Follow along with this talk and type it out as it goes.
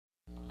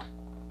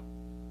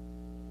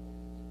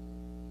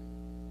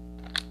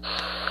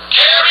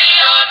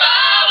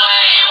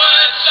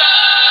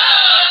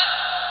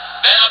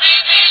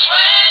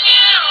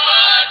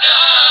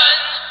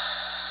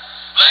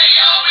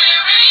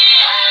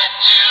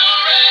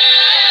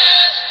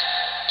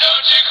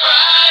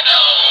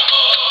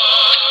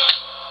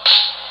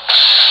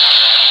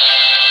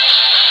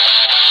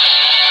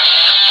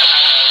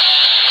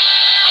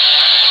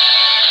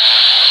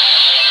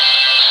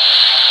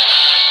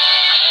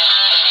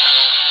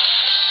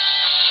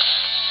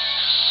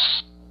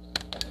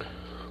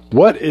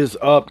What is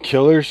up,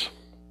 killers?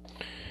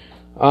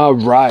 All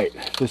right,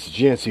 this is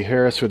Yancey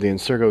Harris with the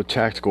Insurgo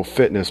Tactical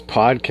Fitness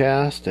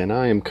Podcast, and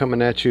I am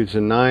coming at you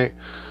tonight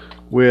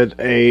with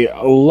a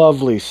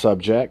lovely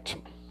subject.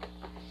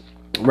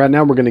 Right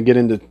now, we're going to get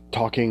into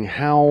talking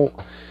how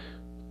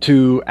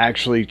to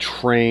actually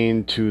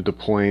train to the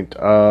point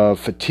of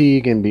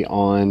fatigue and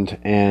beyond,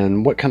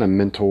 and what kind of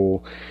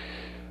mental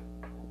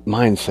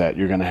mindset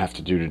you're going to have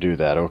to do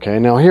that. Okay,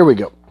 now here we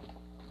go.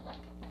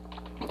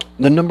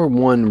 The number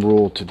one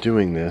rule to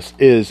doing this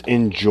is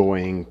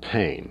enjoying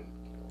pain.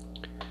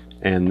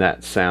 And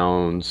that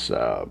sounds,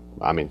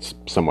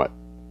 somewhat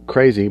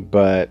crazy,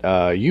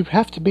 but you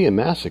have to be a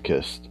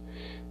masochist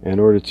in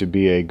order to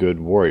be a good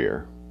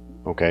warrior.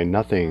 Okay,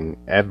 nothing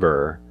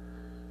ever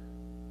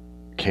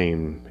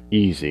came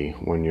easy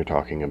when you're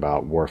talking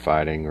about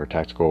warfighting or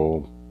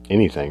tactical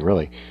anything,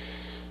 really.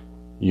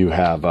 You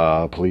have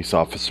police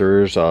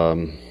officers,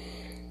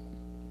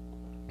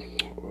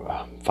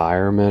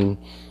 firemen,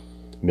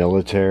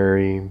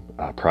 military,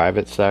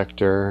 private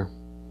sector.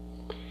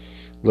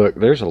 Look,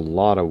 there's a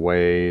lot of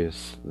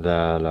ways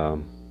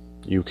that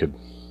you could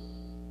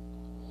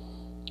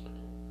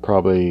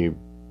probably,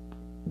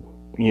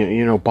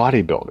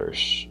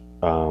 bodybuilders.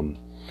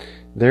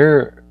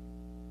 They're,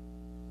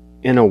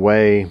 in a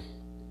way,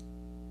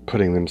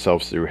 putting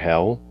themselves through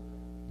hell,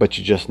 but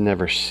you just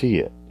never see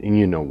it. And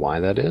you know why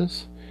that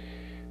is?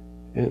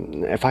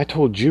 And if I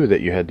told you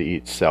that you had to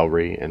eat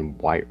celery and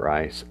white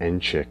rice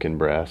and chicken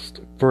breast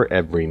for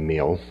every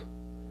meal,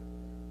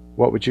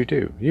 what would you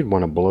do? You'd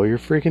want to blow your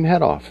freaking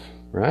head off,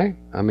 right?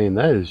 I mean,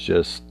 that is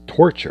just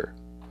torture.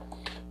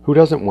 Who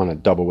doesn't want a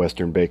double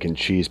Western bacon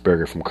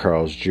cheeseburger from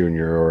Carl's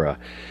Jr. or a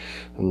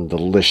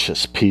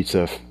delicious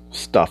pizza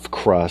stuffed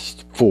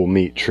crust full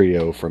meat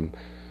trio from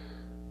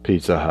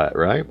Pizza Hut,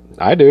 right?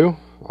 I do.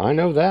 I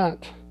know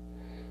that.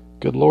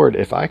 Good Lord,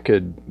 if I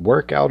could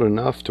work out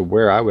enough to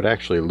where I would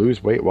actually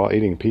lose weight while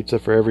eating pizza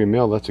for every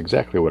meal, that's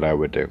exactly what I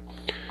would do.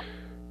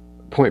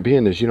 Point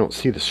being is you don't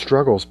see the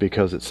struggles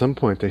because at some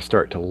point they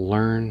start to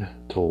learn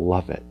to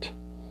love it.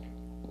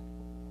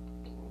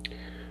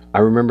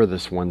 I remember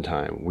this one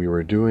time we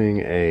were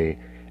doing a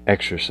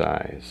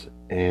exercise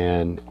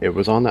and it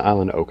was on the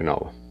island of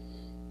Okinawa.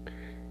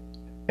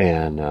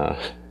 And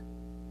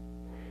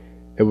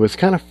it was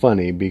kind of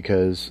funny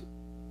because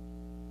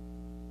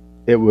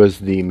it was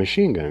the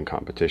machine gun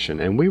competition,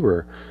 and we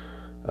were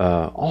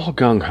all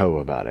gung-ho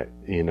about it.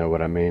 You know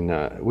what I mean?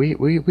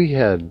 We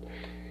had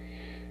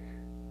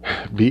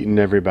beaten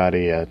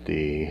everybody at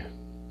the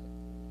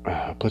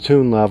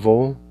platoon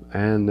level,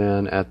 and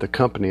then at the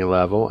company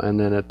level, and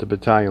then at the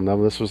battalion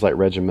level. This was like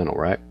regimental,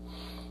 right?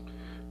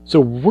 So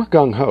we're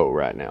gung-ho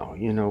right now.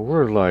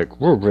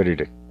 We're ready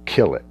to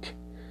kill it.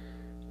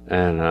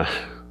 And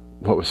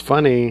what was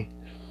funny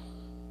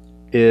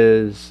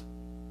is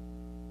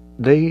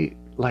they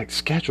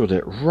scheduled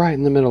it right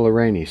in the middle of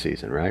rainy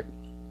season, right?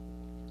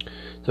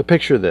 So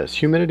picture this.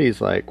 Humidity is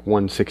like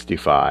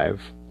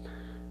 165.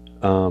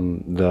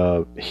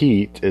 The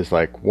heat is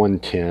like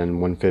 110,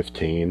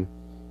 115.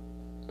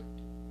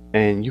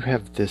 And you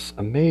have this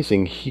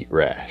amazing heat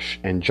rash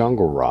and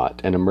jungle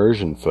rot and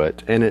immersion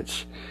foot. And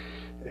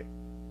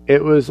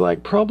it was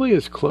like probably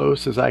as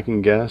close as I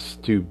can guess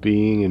to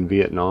being in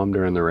Vietnam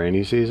during the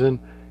rainy season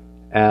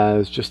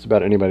as just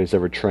about anybody's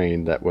ever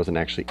trained that wasn't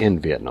actually in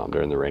Vietnam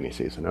during the rainy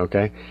season,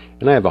 okay?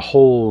 And I have a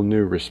whole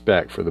new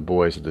respect for the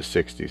boys of the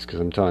 60s, because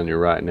I'm telling you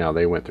right now,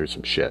 they went through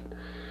some shit.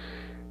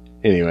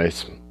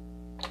 Anyways,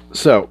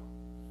 so,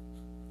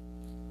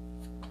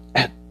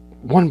 at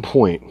one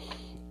point,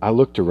 I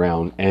looked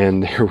around,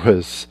 and there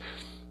was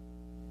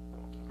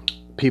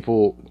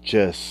people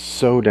just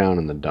so down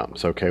in the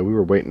dumps, okay? We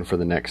were waiting for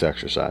the next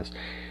exercise.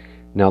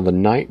 Now, the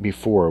night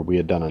before, we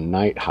had done a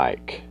night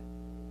hike,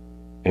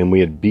 and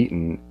we had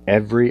beaten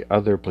every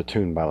other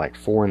platoon by like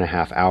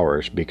 4.5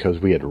 hours because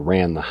we had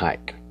ran the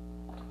hike.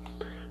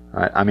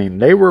 All right? I mean,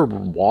 they were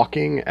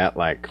walking at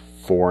like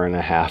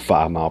 4.5,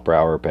 5 mile per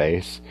hour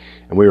pace,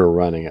 and we were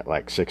running at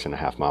like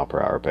 6.5 mile per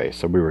hour pace,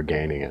 so we were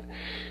gaining it.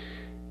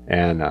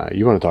 And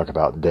you want to talk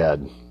about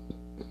dead.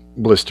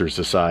 Blisters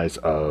the size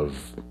of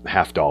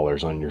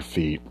 $50 on your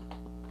feet,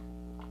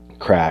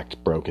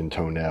 cracked, broken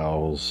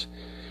toenails.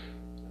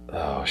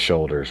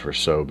 Shoulders were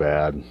so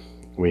bad.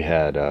 We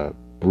had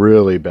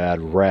really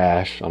bad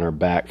rash on our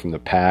back from the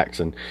packs.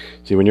 And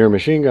see, when you're a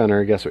machine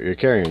gunner, guess what you're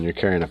carrying? You're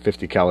carrying a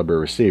 50 caliber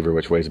receiver,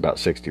 which weighs about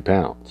 60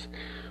 pounds.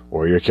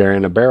 Or you're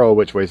carrying a barrel,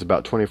 which weighs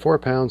about 24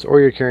 pounds. Or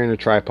you're carrying a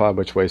tripod,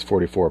 which weighs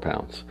 44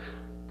 pounds.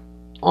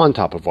 On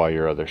top of all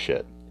your other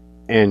shit.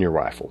 And your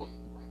rifle.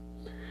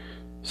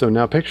 So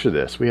now picture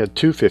this. We had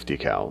 250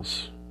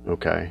 cals.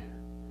 Okay.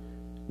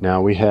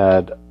 Now we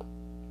had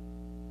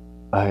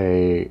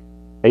a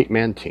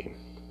 8-man team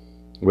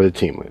with a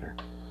team leader.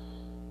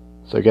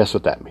 So guess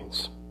what that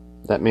means?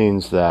 That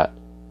means that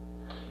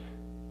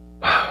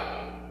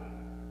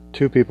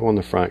 2 people in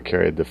the front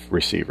carried the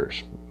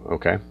receivers,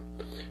 okay?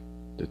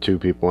 The 2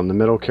 people in the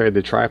middle carried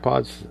the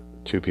tripods,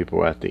 2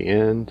 people at the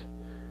end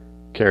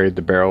carried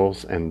the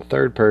barrels, and the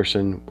third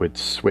person would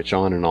switch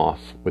on and off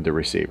with the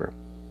receiver.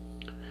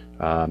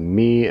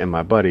 Me and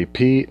my buddy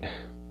Pete,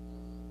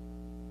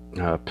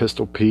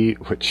 Pistol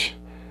Pete, which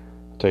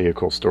I'll tell you a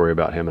cool story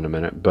about him in a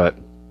minute, but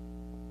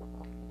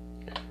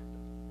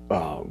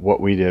what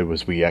we did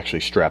was we actually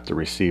strapped the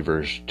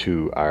receivers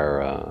to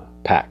our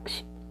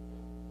packs.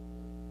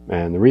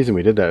 And the reason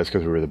we did that is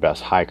because we were the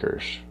best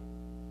hikers.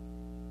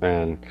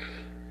 And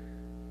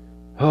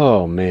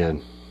oh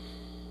man,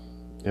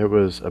 it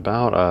was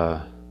about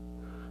I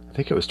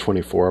think it was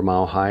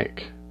 24-mile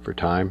hike for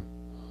time,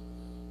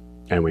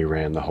 and we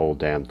ran the whole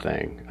damn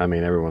thing. I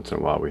mean, every once in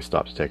a while we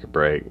stopped to take a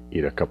break,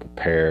 eat a couple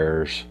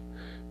pears,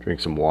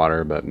 drink some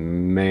water, but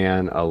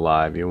man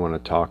alive, you want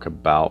to talk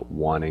about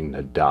wanting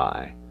to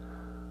die.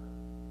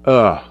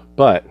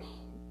 But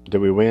did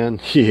we win?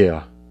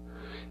 Yeah.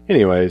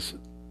 Anyways,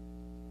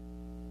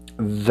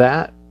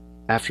 that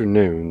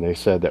afternoon they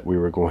said that we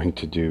were going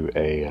to do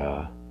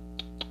an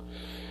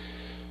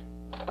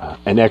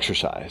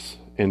exercise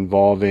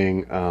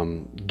involving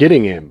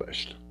getting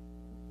ambushed.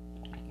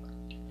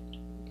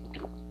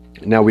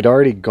 Now, we'd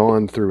already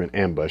gone through an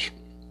ambush,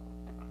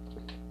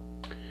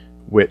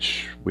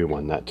 which we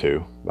won that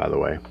too, by the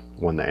way.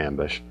 Won the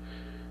ambush.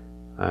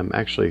 I'm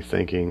actually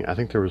thinking, I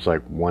think there was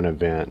like one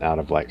event out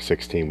of like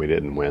 16 we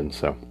didn't win,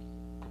 so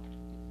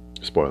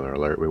spoiler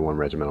alert, we won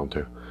regimental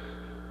too.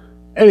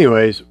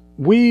 Anyways,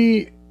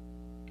 we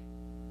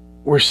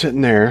were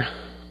sitting there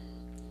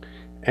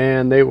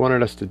and they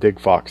wanted us to dig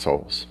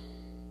foxholes.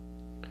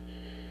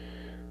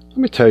 Let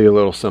me tell you a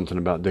little something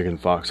about digging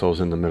foxholes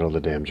in the middle of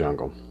the damn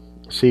jungle.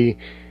 See,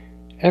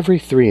 every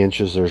 3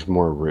 inches there's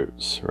more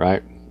roots,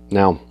 right?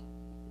 Now,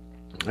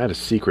 I had a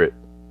super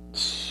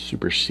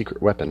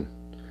secret weapon,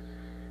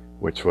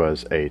 which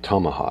was a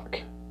tomahawk.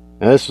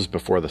 Now, this was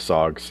before the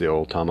SOG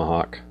Seal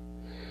tomahawk,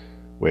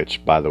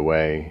 which, by the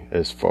way,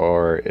 as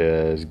far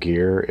as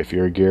gear, if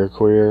you're a gear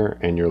queer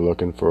and you're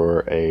looking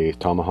for a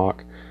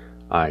tomahawk,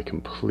 I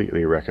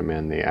completely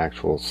recommend the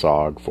actual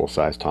SOG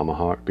full-size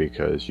tomahawk,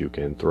 because you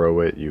can throw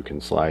it, you can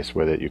slice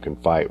with it, you can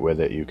fight with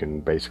it, you can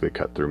basically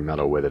cut through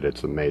metal with it.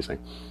 It's amazing.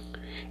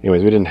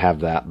 Anyways, we didn't have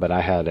that, but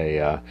I had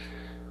a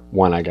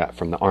one I got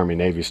from the Army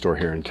Navy store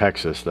here in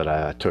Texas that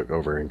I took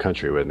over in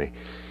country with me.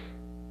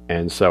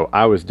 And so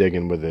I was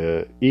digging with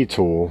the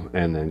E-tool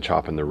and then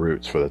chopping the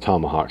roots for the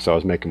tomahawk. So I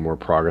was making more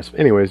progress.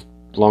 Anyways,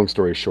 long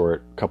story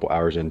short, a couple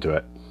hours into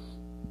it,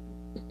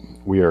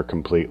 we are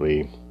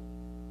completely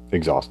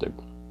exhausted.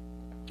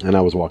 And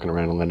I was walking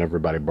around and letting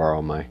everybody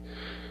borrow my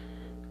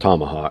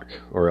tomahawk,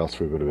 or else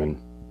we would have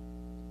been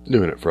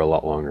doing it for a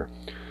lot longer.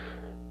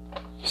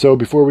 So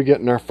before we get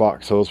in our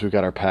foxholes, we've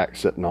got our pack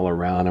sitting all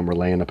around and we're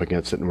laying up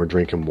against it and we're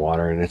drinking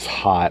water and it's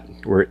hot.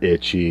 We're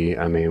itchy.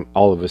 I mean,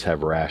 all of us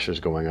have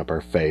rashes going up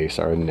our face,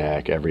 our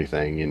neck,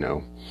 everything, you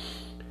know.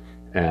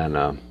 And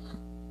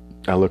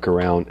I look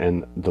around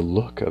and the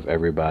look of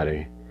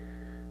everybody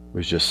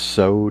was just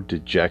so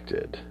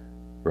dejected,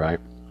 right?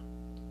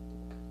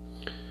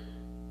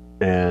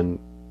 And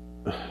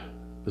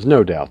there's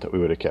no doubt that we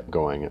would have kept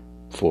going at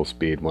full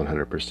speed,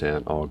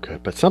 100%, all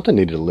good, but something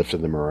needed to lift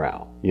the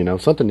morale, you know,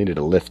 something needed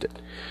to lift it.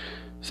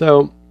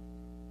 So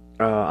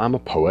I'm a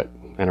poet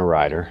and a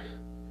writer,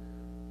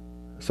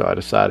 so I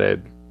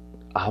decided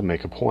I'll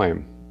make a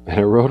poem, and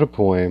I wrote a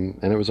poem,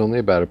 and it was only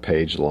about a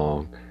page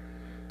long,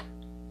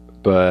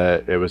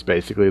 but it was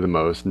basically the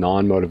most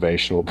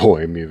non-motivational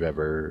poem you've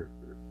ever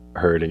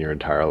heard in your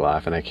entire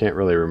life. And I can't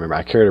really remember,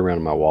 I carried it around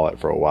in my wallet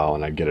for a while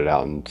and I'd get it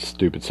out in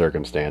stupid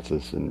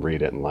circumstances and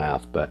read it and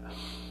laugh, but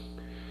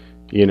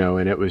you know,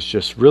 and it was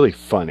just really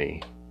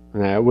funny.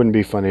 And it wouldn't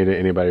be funny to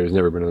anybody who's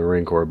never been in the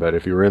Marine Corps, but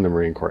if you were in the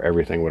Marine Corps,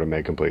 everything would have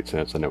made complete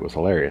sense, and it was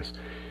hilarious.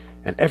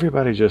 And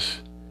everybody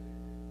just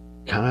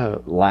kind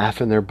of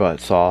laughing their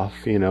butts off,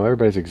 you know,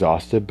 everybody's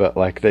exhausted, but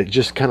like they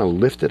just kind of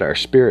lifted our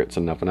spirits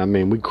enough. And I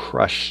mean, we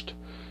crushed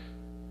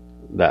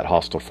that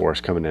hostile force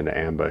coming into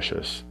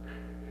ambushes.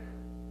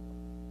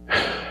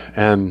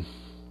 And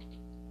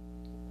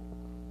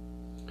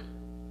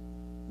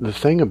the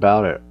thing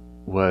about it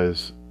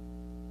was,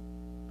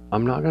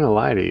 I'm not going to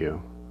lie to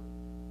you,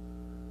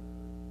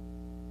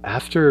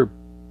 after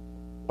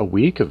a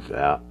week of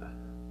that,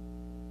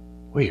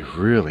 we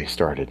really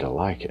started to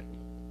like it.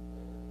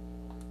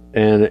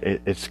 And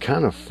it's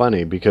kind of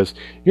funny because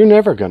you're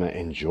never going to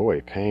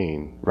enjoy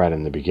pain right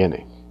in the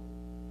beginning.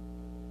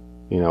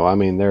 You know, I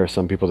mean, there are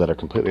some people that are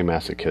completely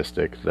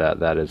masochistic,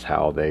 that is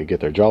how they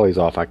get their jollies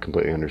off. I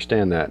completely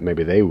understand that.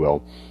 Maybe they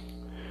will.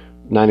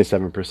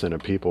 97%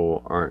 of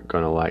people aren't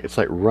going to like, it's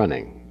like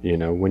running. You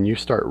know, when you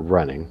start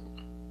running,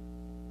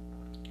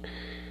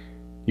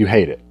 you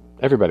hate it.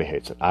 Everybody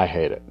hates it. I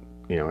hate it.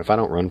 You know, if I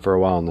don't run for a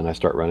while and then I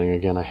start running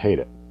again, I hate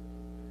it.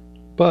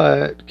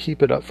 But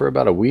keep it up for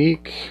about a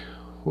week,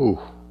 ooh,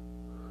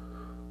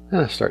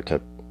 then I start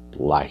to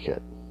like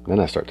it. Then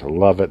I start to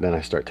love it. Then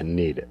I start to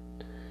need it.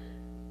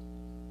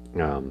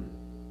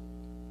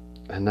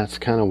 And that's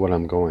kind of what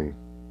I'm going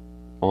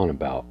on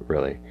about,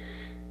 really,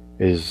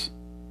 is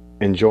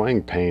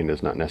enjoying pain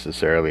is not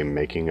necessarily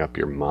making up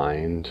your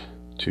mind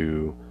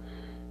to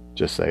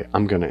just say,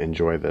 I'm going to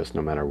enjoy this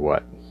no matter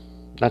what.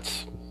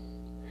 It's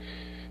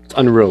It's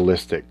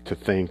unrealistic to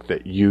think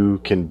that you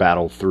can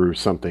battle through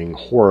something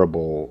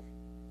horrible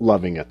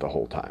loving it the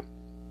whole time.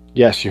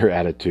 Yes, your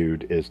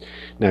attitude is,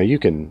 now you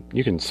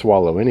can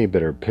swallow any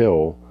bitter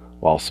pill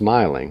while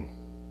smiling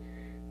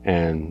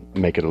and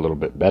make it a little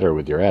bit better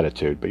with your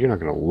attitude, but you're not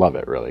going to love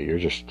it really. You're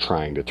just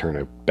trying to turn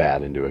a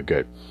bad into a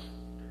good.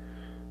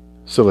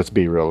 So let's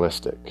be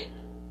realistic.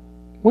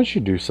 Once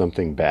you do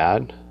something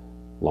bad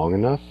long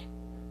enough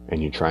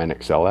and you try and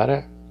excel at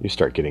it, you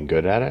start getting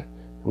good at it.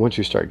 And once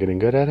you start getting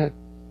good at it,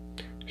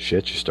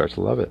 shit, you start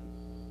to love it.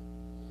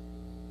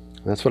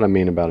 And that's what I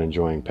mean about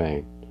enjoying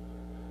pain.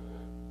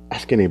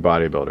 Ask any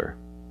bodybuilder,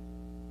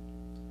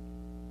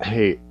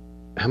 hey,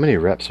 how many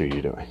reps are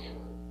you doing?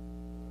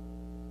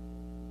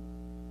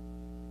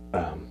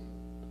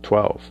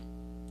 12.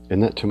 Isn't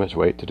that too much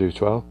weight to do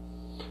 12?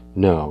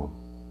 No.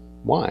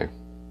 Why?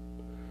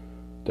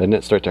 Doesn't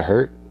it start to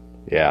hurt?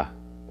 Yeah,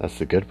 that's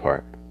the good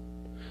part.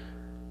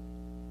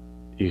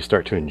 You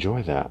start to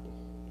enjoy that.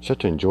 You start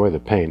to enjoy the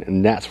pain.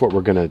 And that's what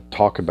we're going to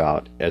talk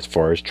about as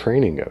far as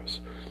training goes.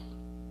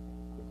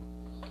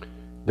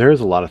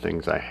 There's a lot of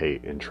things I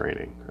hate in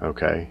training,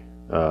 okay?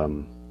 A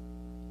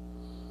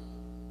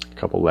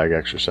couple leg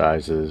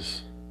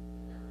exercises.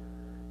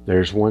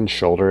 There's one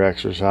shoulder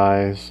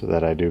exercise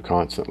that I do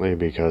constantly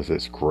because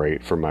it's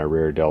great for my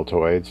rear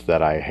deltoids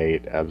that I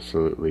hate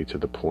absolutely to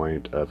the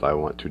point of I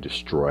want to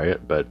destroy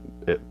it, but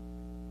it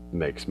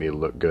makes me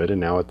look good, and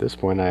now at this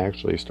point I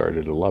actually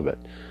started to love it.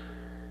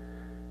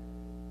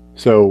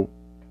 So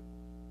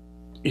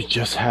you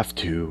just have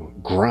to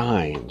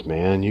grind,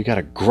 man. You got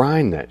to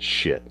grind that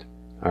shit.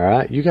 All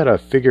right? You got to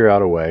figure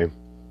out a way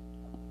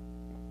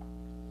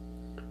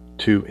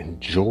to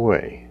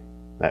enjoy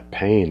that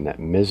pain, that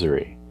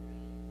misery.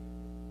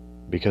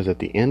 Because at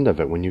the end of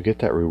it, when you get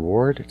that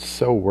reward, it's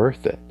so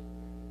worth it.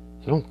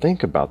 So don't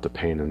think about the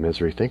pain and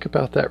misery. Think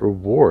about that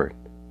reward.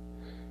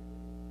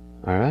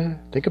 All right?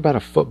 Think about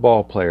a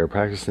football player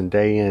practicing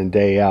day in and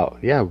day out.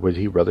 Yeah, would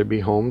he rather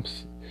be home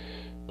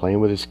playing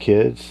with his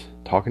kids,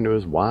 talking to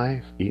his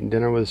wife, eating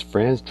dinner with his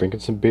friends, drinking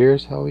some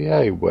beers? Hell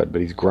yeah, he would,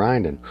 but he's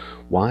grinding.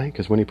 Why?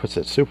 Because when he puts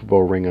that Super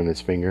Bowl ring on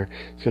his finger,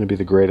 it's going to be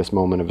the greatest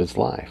moment of his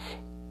life.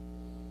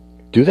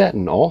 Do that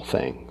in all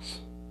things.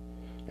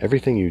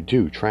 Everything you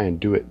do, try and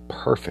do it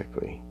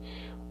perfectly,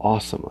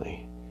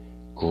 awesomely.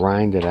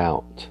 Grind it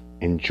out.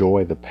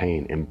 Enjoy the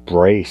pain.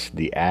 Embrace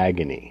the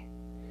agony.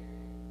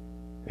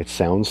 It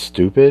sounds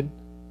stupid,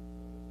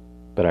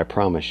 but I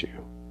promise you,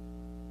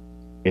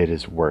 it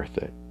is worth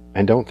it.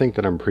 And don't think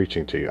that I'm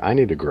preaching to you. I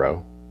need to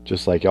grow,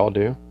 just like y'all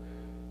do,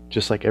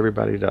 just like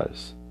everybody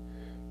does.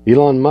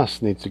 Elon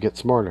Musk needs to get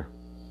smarter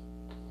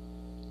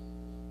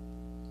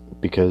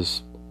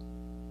because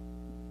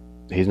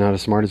he's not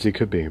as smart as he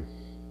could be.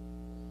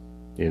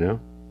 You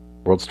know?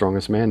 World's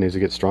strongest man needs to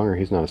get stronger.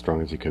 He's not as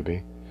strong as he could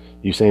be.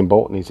 Usain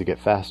Bolt needs to get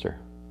faster.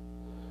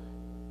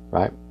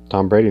 Right?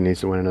 Tom Brady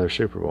needs to win another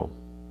Super Bowl.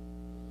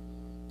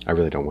 I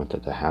really don't want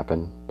that to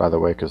happen, by the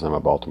way, because I'm a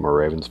Baltimore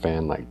Ravens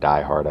fan. Like,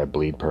 die hard, I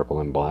bleed purple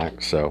and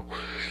black. So,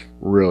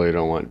 really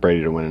don't want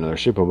Brady to win another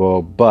Super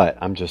Bowl. But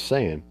I'm just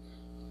saying,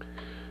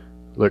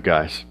 look,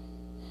 guys,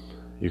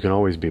 you can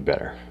always be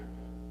better.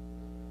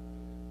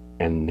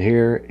 And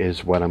here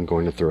is what I'm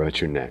going to throw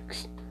at you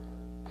next.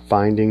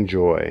 Finding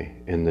joy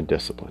in the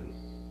discipline.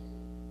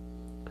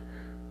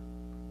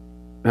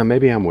 Now,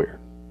 maybe I'm weird.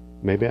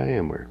 Maybe I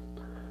am weird.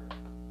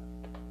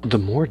 The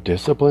more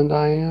disciplined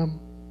I am,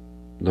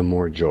 the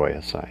more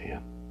joyous I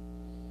am.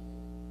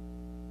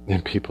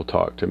 And people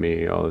talk to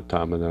me all the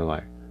time and they're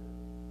like,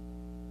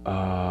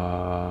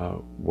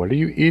 what are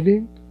you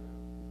eating?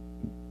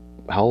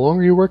 How long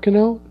are you working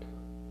out?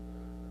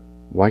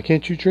 Why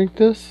can't you drink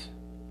this?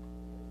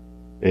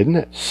 Isn't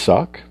it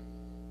suck?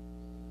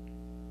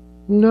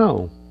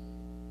 No.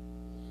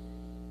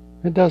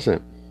 It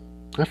doesn't.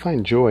 I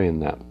find joy in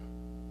that.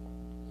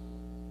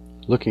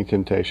 Looking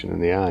temptation in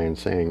the eye and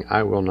saying,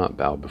 I will not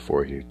bow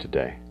before you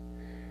today.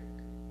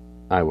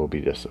 I will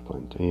be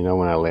disciplined. And you know,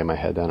 when I lay my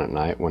head down at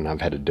night, when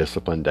I've had a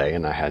disciplined day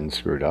and I hadn't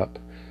screwed up,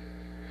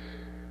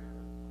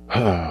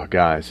 oh,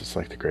 guys, it's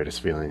like the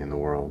greatest feeling in the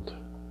world.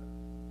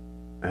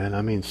 And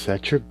I mean,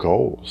 set your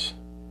goals.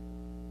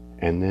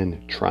 And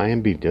then try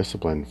and be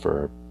disciplined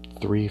for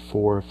 3,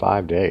 4,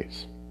 5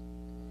 days.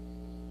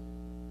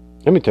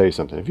 Let me tell you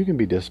something. If you can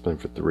be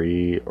disciplined for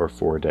 3 or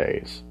 4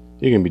 days,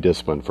 you can be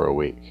disciplined for a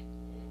week.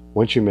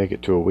 Once you make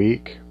it to a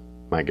week,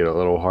 might get a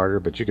little harder,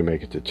 but you can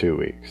make it to 2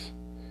 weeks.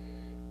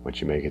 Once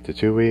you make it to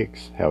 2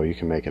 weeks, hell, you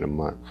can make it a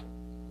month.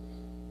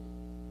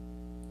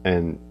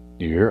 And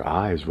your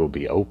eyes will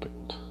be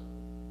opened.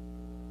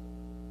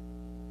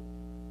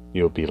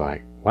 You'll be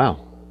like,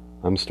 wow,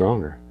 I'm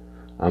stronger.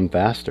 I'm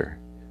faster.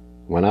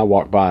 When I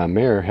walk by a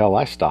mirror, hell,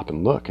 I stop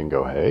and look and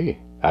go, hey,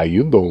 how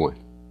you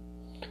doing?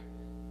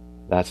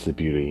 That's the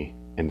beauty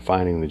in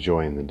finding the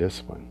joy in the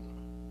discipline.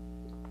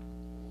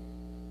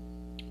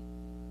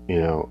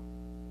 You know,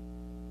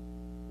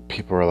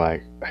 people are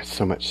like, it's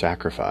so much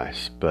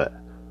sacrifice, but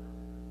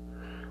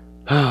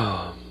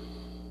I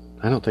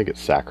don't think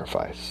it's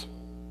sacrifice.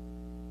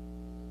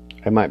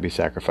 It might be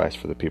sacrifice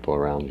for the people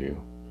around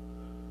you.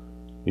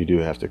 You do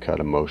have to cut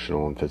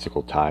emotional and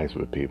physical ties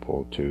with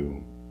people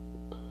to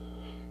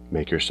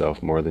make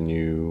yourself more than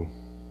you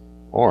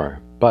are.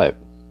 But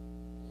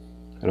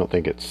I don't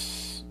think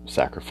it's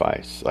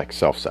sacrifice, like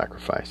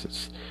self-sacrifice.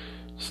 It's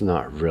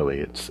not really.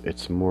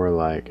 It's more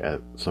like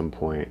at some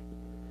point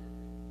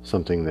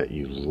something that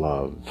you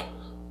love,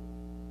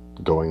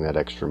 going that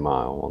extra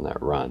mile on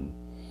that run,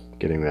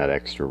 getting that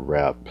extra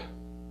rep,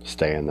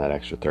 staying that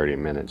extra 30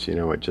 minutes. You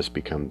know, it just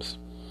becomes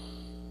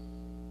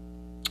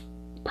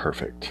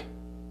perfect.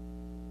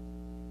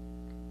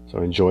 So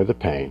enjoy the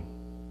pain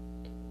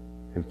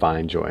and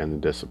find joy in the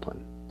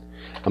discipline.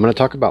 I'm going to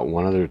talk about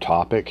one other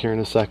topic here in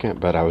a second,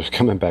 but I was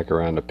coming back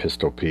around to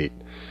Pistol Pete,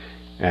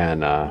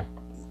 and I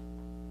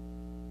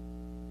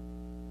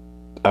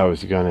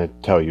was going to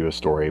tell you a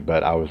story,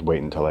 but I was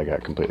waiting until I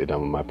got completely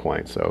done with my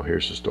point. So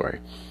here's the story.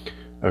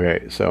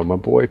 Okay, so my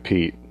boy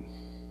Pete,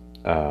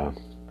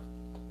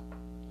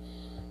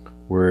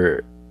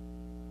 we're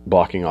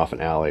blocking off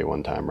an alley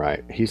one time,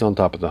 right? He's on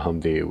top of the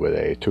Humvee with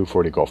a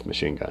 240 Golf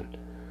machine gun.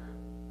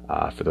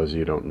 For those of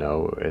you who don't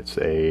know, it's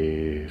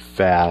a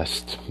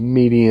fast,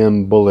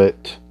 medium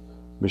bullet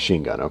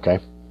machine gun, okay?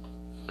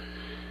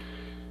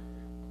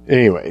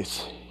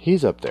 Anyways,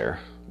 he's up there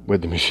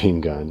with the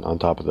machine gun on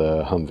top of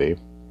the Humvee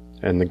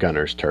and the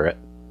gunner's turret.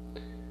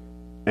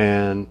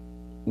 And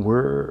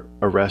we're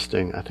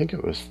arresting, I think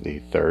it was the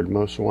third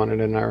most wanted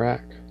in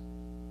Iraq.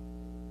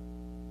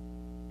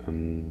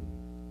 You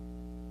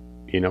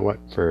know what?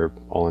 For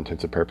all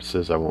intents and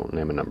purposes, I won't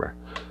name a number.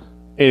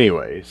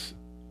 Anyways,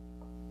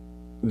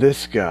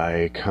 this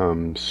guy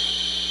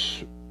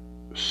comes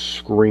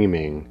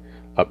screaming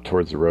up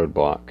towards the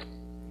roadblock,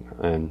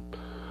 and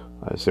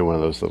I say one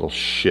of those little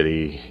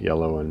shitty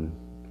yellow and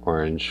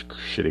orange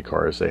shitty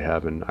cars they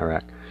have in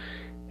Iraq,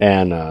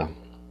 and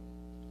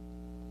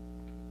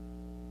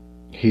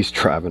he's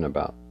driving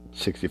about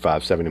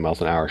 65, 70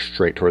 miles an hour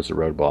straight towards the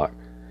roadblock,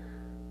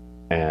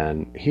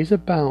 and he's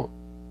about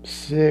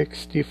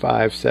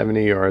 65,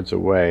 70 yards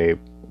away,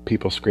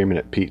 people screaming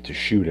at Pete to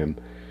shoot him,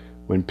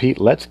 when Pete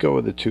lets go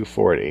of the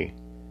 240,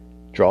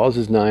 draws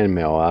his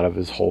 9mm out of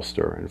his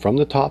holster, and from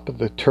the top of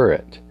the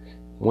turret,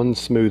 one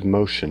smooth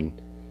motion,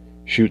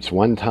 shoots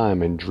one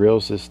time and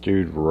drills this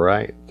dude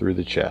right through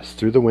the chest,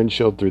 through the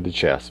windshield, through the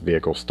chest.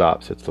 Vehicle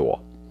stops, hits the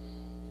wall.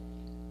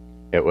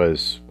 It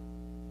was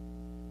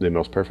the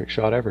most perfect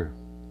shot ever.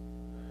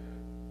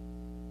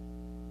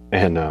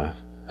 And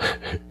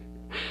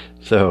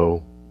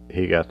so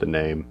he got the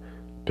name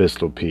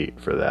Pistol Pete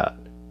for that.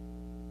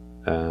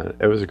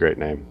 It was a great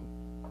name.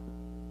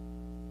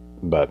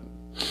 But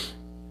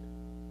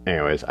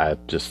anyways, I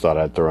just thought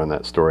I'd throw in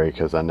that story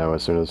because I know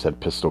as soon as I said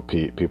Pistol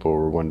Pete, people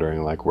were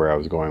wondering like where I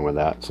was going with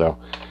that. So,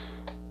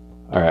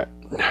 all right.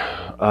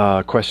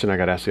 Question I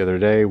got asked the other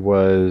day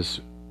was,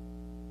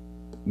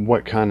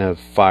 what kind of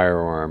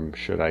firearm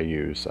should I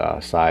use?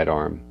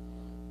 Sidearm,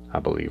 I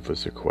believe,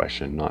 was the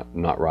question.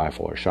 Not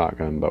rifle or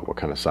shotgun, but what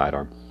kind of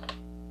sidearm?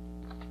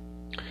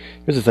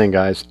 Here's the thing,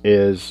 guys,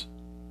 is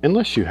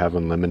unless you have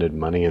unlimited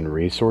money and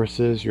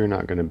resources, you're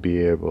not going to be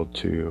able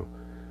to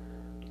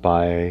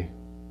buy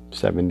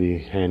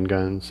 70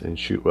 handguns and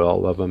shoot with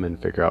all of them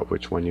and figure out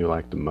which one you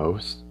like the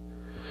most.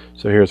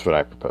 So here's what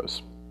I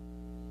propose.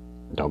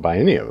 Don't buy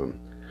any of them.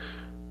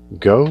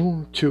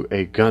 Go to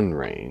a gun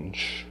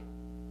range.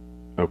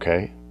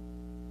 Okay?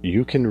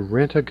 You can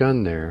rent a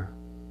gun there.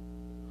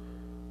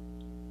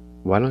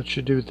 Why don't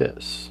you do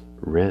this?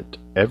 Rent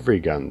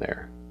every gun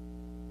there.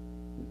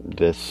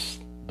 This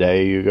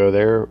day you go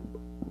there,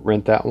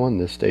 rent that one.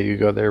 This day you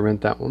go there,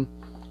 rent that one.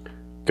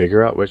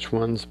 Figure out which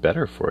one's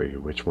better for you,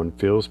 which one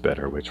feels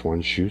better, which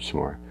one shoots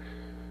more.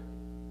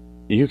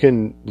 You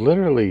can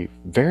literally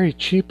very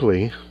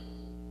cheaply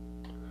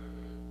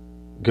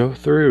go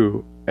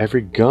through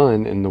every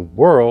gun in the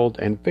world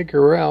and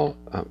figure out,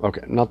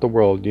 okay, not the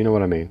world, you know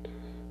what I mean,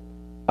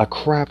 a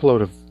crap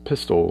load of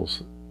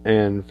pistols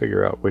and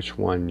figure out which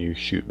one you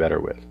shoot better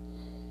with.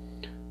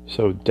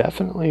 So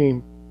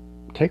definitely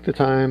take the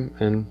time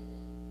and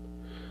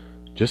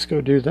just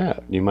go do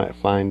that. You might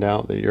find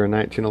out that you're a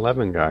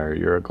 1911 guy, or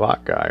you're a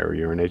Glock guy, or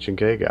you're an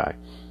H&K guy.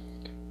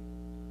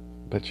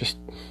 But just,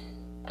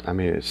 I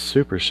mean, it's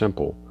super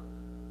simple.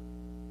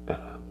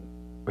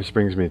 Which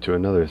brings me to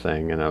another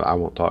thing, and I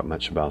won't talk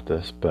much about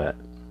this, but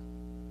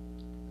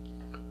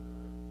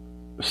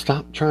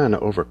stop trying to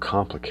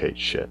overcomplicate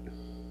shit.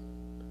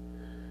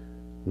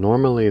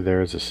 Normally,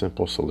 there's a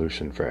simple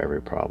solution for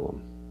every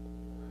problem.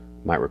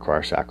 Might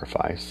require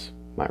sacrifice,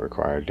 might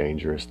require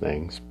dangerous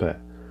things, but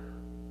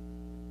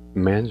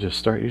man, just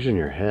start using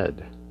your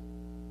head.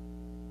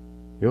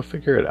 You'll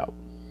figure it out.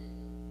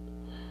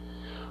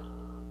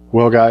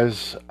 Well,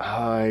 guys,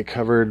 I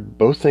covered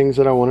both things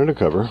that I wanted to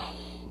cover.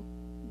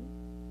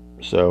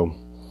 So,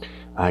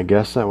 I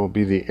guess that will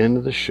be the end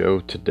of the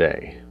show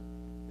today.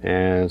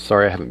 And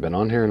sorry I haven't been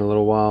on here in a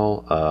little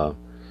while.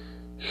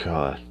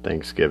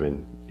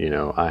 Thanksgiving, you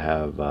know, I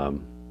have a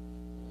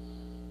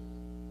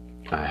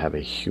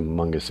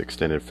humongous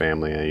extended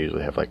family. I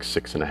usually have like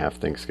 6.5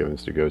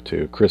 Thanksgivings to go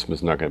to. Christmas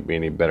is not going to be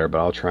any better, but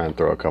I'll try and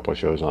throw a couple of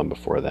shows on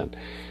before then.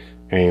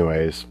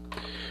 Anyways,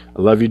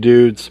 I love you,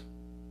 dudes.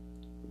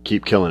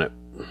 Keep killing it.